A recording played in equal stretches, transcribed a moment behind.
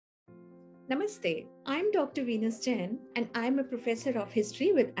Namaste. I'm Dr. Venus Jain and I'm a professor of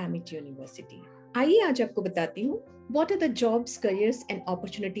history with Amit University. आइए आज आपको बताती हूँ what are the jobs, careers and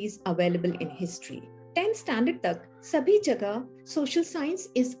opportunities available in history. 10th standard तक सभी जगह social science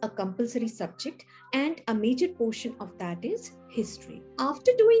is a compulsory subject and a major portion of that is history.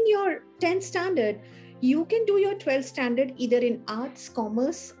 After doing your 10th standard, you can do your 12th standard either in arts,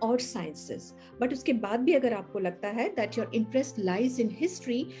 commerce or sciences. But उसके बाद भी अगर आपको लगता है that your interest lies in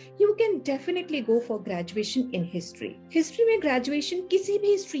history, you can definitely go for graduation in history. History में graduation किसी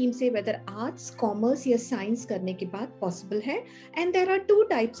भी stream से whether arts, commerce या science करने के बाद possible है. And there are two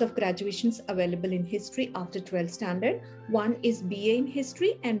types of graduations available in history after 12th standard. One is BA in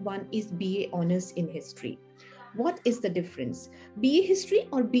history and one is BA honors in history. What is the difference? BA history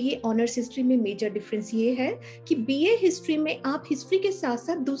और BA honors history में major difference ये है कि BA history में आप history के साथ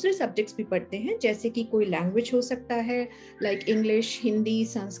साथ दूसरे subjects भी पढ़ते हैं, जैसे कि कोई language हो सकता है like English, हिंदी,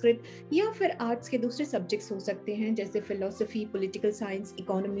 संस्कृत, या फिर arts के दूसरे subjects हो सकते हैं जैसे philosophy, political science,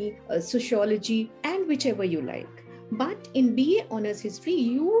 economy, sociology and whichever you like. But in BA Honors History,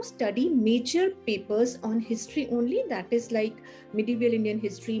 you study major papers on history only, that is like medieval Indian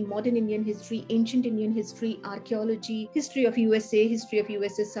history, modern Indian history, ancient Indian history, archaeology, history of USA, history of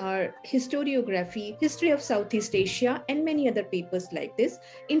USSR, historiography, history of Southeast Asia, and many other papers like this.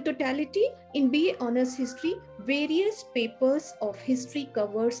 In totality, in BA Honors History, various papers of history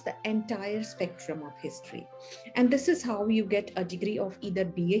covers the entire spectrum of history. And this is how you get a degree of either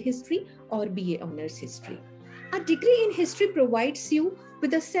BA History or BA Honors History. A degree in history provides you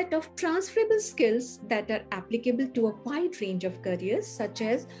with a set of transferable skills that are applicable to a wide range of careers such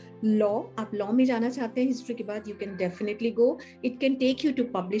as law. आप law में जाना चाहते हैं history के बाद, you can definitely go. It can take you to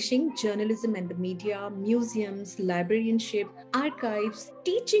publishing, journalism and the media, museums, librarianship, archives,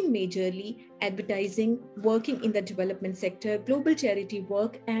 teaching majorly, advertising, working in the development sector, global charity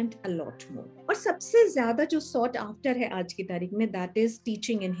work and a lot more. और सबसे ज़्यादा जो sought after है आज की तारीख में, that is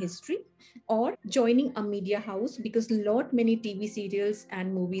teaching in history or joining a media house because lot many TV serials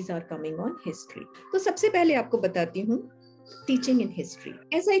and movies are coming on history. तो सबसे पहले आपको बताती हूँ teaching in history.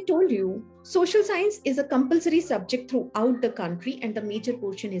 As I told you, social science is a compulsory subject throughout the country and the major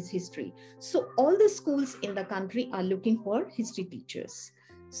portion is history. So all the schools in the country are looking for history teachers.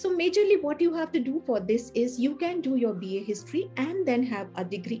 So majorly what you have to do for this is you can do your BA history and then have a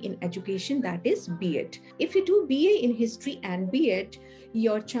degree in education, that is B.Ed. If you do BA in history and B.Ed,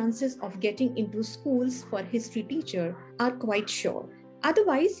 your chances of getting into schools for history teacher are quite sure.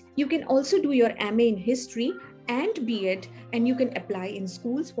 Otherwise, you can also do your MA in history and B.Ed and you can apply in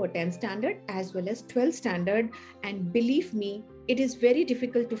schools for 10th standard as well as 12th standard. And believe me, it is very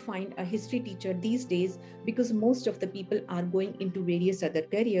difficult to find a history teacher these days because most of the people are going into various other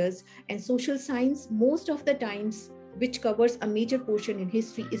careers, and social science most of the times, which covers a major portion in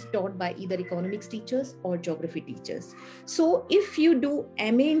history, is taught by either economics teachers or geography teachers. So if you do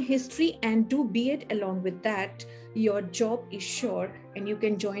MA in history and do B.Ed along with that, your job is sure and you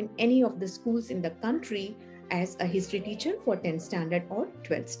can join any of the schools in the country as a history teacher for 10th standard or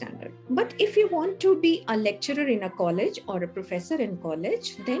 12th standard. But if you want to be a lecturer in a college or a professor in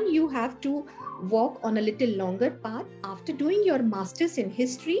college, then you have to walk on a little longer path. After doing your master's in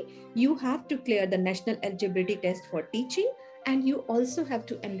history, you have to clear the national eligibility test for teaching, and you also have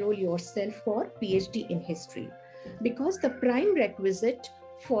to enroll yourself for PhD in history, because the prime requisite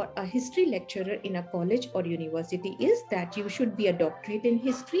for a history lecturer in a college or university is that you should be a doctorate in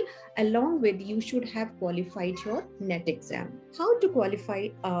history, along with you should have qualified your NET exam. How to qualify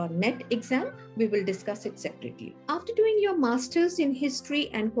a NET exam, we will discuss it separately. After doing your master's in history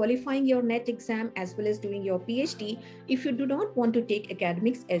and qualifying your NET exam as well as doing your PhD, if you do not want to take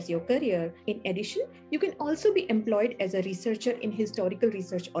academics as your career, in addition, you can also be employed as a researcher in historical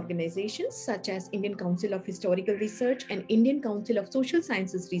research organizations such as Indian Council of Historical Research and Indian Council of Social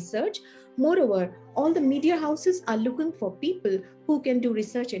Sciences Research. Moreover, all the media houses are looking for people who can do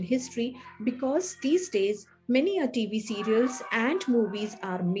research in history because these days many TV serials and movies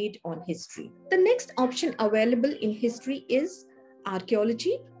are made on history. The next option available in history is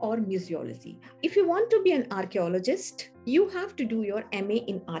archaeology or museology. If you want to be an archaeologist, you have to do your MA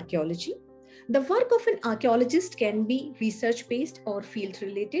in archaeology. The work of an archaeologist can be research-based or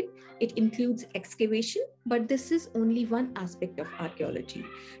field-related. It includes excavation, but this is only one aspect of archaeology.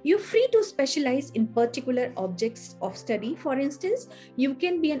 You're free to specialize in particular objects of study. For instance, you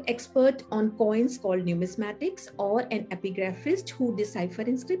can be an expert on coins called numismatics or an epigraphist who decipher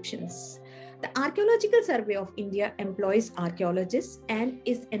inscriptions. The Archaeological Survey of India employs archaeologists and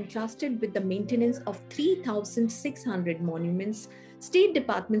is entrusted with the maintenance of 3,600 monuments state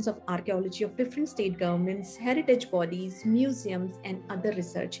departments of archaeology of different state governments, heritage bodies, museums, and other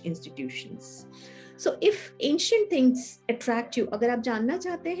research institutions. So if ancient things attract you, अगर आप जानना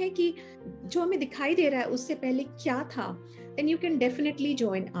चाहते हैं कि जो हमें दिखाई दे रहा है उससे पहले क्या था, then you can definitely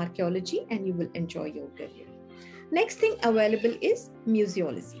join archaeology and you will enjoy your career. Next thing available is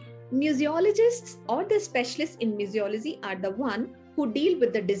museology. Museologists or the specialists in museology are the one who deal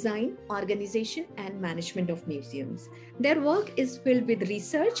with the design, organization, and management of museums. Their work is filled with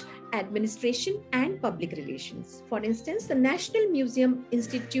research, administration, and public relations. For instance, the National Museum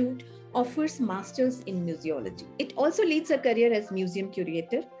Institute offers masters in museology. It also leads a career as museum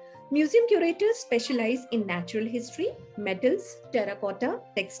curator. Museum curators specialize in natural history, metals, terracotta,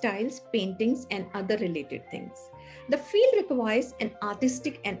 textiles, paintings, and other related things. The field requires an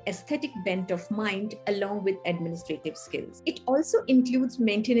artistic and aesthetic bent of mind along with administrative skills. It also includes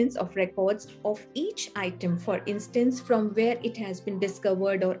maintenance of records of each item, for instance, from where it has been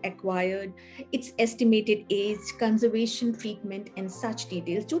discovered or acquired, its estimated age, conservation treatment, and such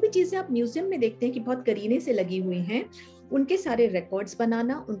details. जो भी चीजें आप museum में देखते हैं कि बहुत करीने से लगी हुई हैं, उनके सारे रिकॉर्ड्स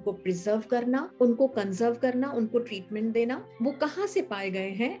बनाना, उनको प्रिजर्व करना, उनको कंजर्व करना, उनको ट्रीटमेंट देना, वो कहाँ से पाए गए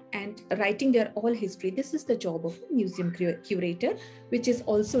हैं, and writing their all history. This is the job of museum curator, which is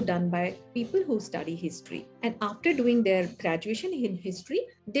also done by people who study history. And after doing their graduation in history,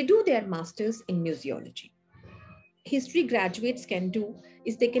 they do their masters in museology. History graduates can do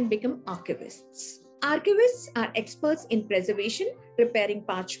is they can become archivists. Archivists are experts in preservation, preparing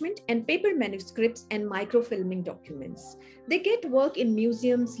parchment and paper manuscripts and microfilming documents. They get work in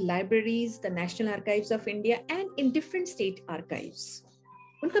museums, libraries, the National Archives of India, and in different state archives.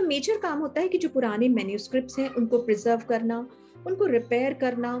 उनका major काम होता है कि जो पुराने manuscripts हैं उनको preserve करना, उनको रिपेयर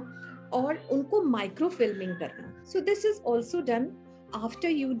करना और उनको माइक्रोफिल्मिंग करना. So this is also done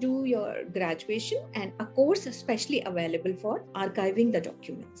after you do your graduation, and a course especially available for archiving the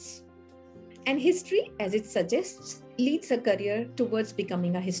documents. And history, as it suggests, leads a career towards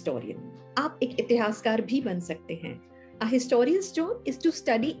becoming a historian. आप एक इतिहासकार भी बन सकते हैं. A historian's job is to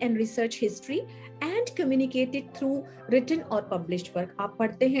study and research history and communicate it through written or published work. आप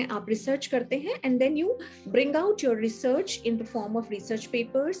पढ़ते हैं, आप research करते हैं, and then you bring out your research in the form of research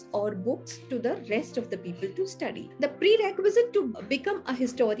papers or books to the rest of the people to study. The prerequisite to become a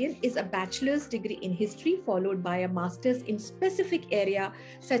historian is a bachelor's degree in history followed by a master's in specific area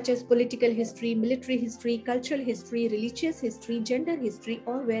such as political history, military history, cultural history, religious history, gender history,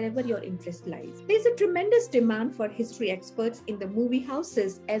 or wherever your interest lies. There is a tremendous demand for history experts in the movie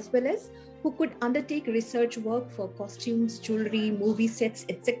houses as well as who could undertake research work for costumes, jewelry, movie sets,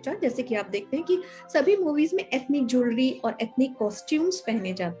 etc. जैसे कि आप देखते हैं कि सभी movies में ethnic jewelry और ethnic costumes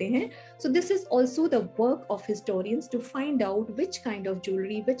पहने जाते हैं. So this is also the work of historians to find out which kind of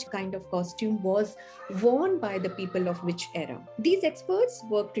jewelry, which kind of costume was worn by the people of which era. These experts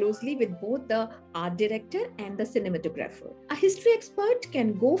work closely with both the art director and the cinematographer. A history expert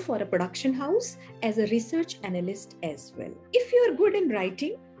can go for a production house as a research analyst as well. If you are good in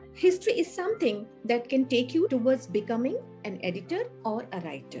writing, history is something that can take you towards becoming an editor or a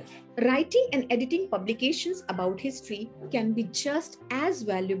writer. Writing and editing publications about history can be just as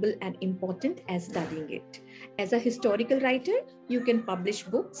valuable and important as studying it. As a historical writer, you can publish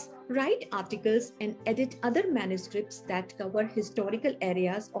books, write articles, and edit other manuscripts that cover historical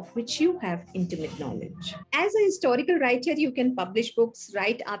areas of which you have intimate knowledge. As a historical writer, you can publish books,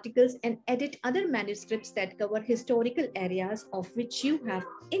 write articles, and edit other manuscripts that cover historical areas of which you have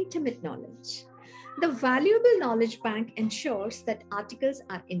intimate knowledge. The valuable knowledge bank ensures that articles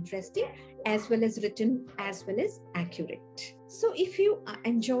are interesting as well as written as well as accurate. So if you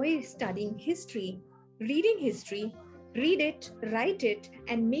enjoy studying history, reading history, read it, write it,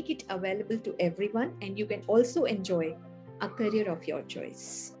 and make it available to everyone, and you can also enjoy a career of your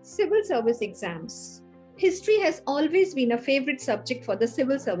choice. Civil service exams. History has always been a favorite subject for the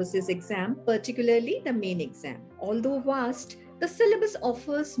civil services exam, particularly the main exam. Although vast, the syllabus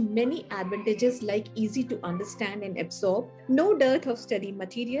offers many advantages like easy to understand and absorb, no dearth of study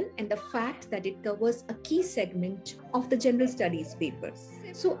material, and the fact that it covers a key segment of the general studies papers.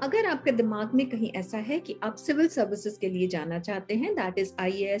 So, अगर आपके दिमाग में कहीं ऐसा है कि आप civil services के लिए जाना चाहते हैं, that is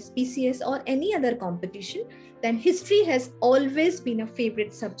IAS, PCS or any other competition, then history has always been a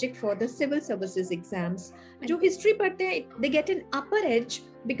favorite subject for the civil services exams. जो history पढ़ते हैं, they get an upper edge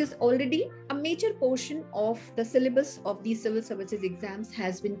because already a major portion of the syllabus of these civil services exams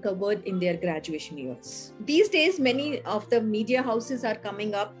has been covered in their graduation years. These days, many of the media houses are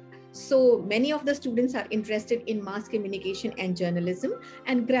coming up So many of the students are interested in mass communication and journalism,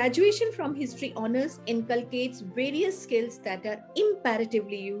 and graduation from history honors inculcates various skills that are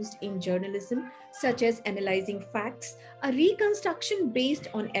imperatively used in journalism, such as analyzing facts, a reconstruction based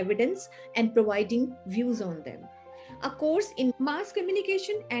on evidence, and providing views on them. A course in mass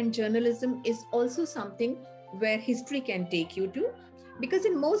communication and journalism is also something where history can take you to, because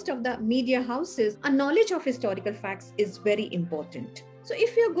in most of the media houses, a knowledge of historical facts is very important. So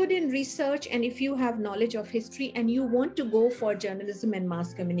if you're good in research and if you have knowledge of history and you want to go for journalism and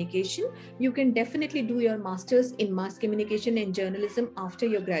mass communication, you can definitely do your master's in mass communication and journalism after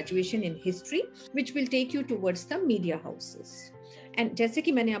your graduation in history, which will take you towards the media houses. And जैसे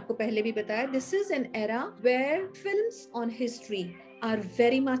कि मैंने आपको पहले भी बताया, this is an era where films on history are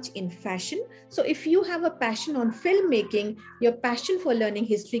very much in fashion. So if you have a passion on filmmaking, your passion for learning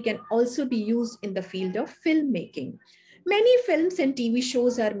history can also be used in the field of filmmaking. Many films and TV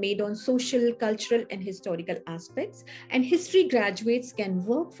shows are made on social, cultural, and historical aspects, and history graduates can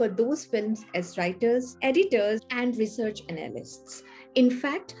work for those films as writers, editors, and research analysts. In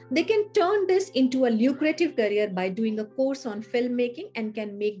fact, they can turn this into a lucrative career by doing a course on filmmaking and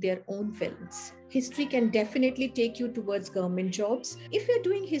can make their own films. History can definitely take you towards government jobs. If you're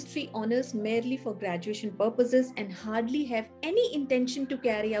doing history honors merely for graduation purposes and hardly have any intention to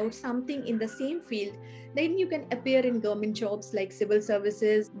carry out something in the same field, then you can appear in government jobs like civil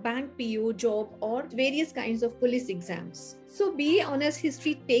services, bank PO job, or various kinds of police exams. So BA Honors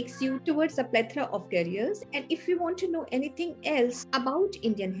History takes you towards a plethora of careers. And if you want to know anything else about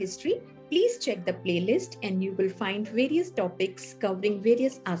Indian history, please check the playlist and you will find various topics covering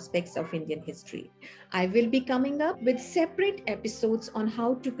various aspects of Indian history. I will be coming up with separate episodes on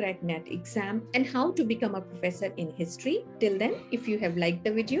how to crack NET exam and how to become a professor in history. Till then, if you have liked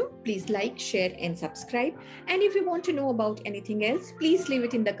the video, please like, share, and subscribe. And if you want to know about anything else, please leave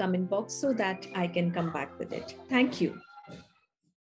it in the comment box so that I can come back with it. Thank you.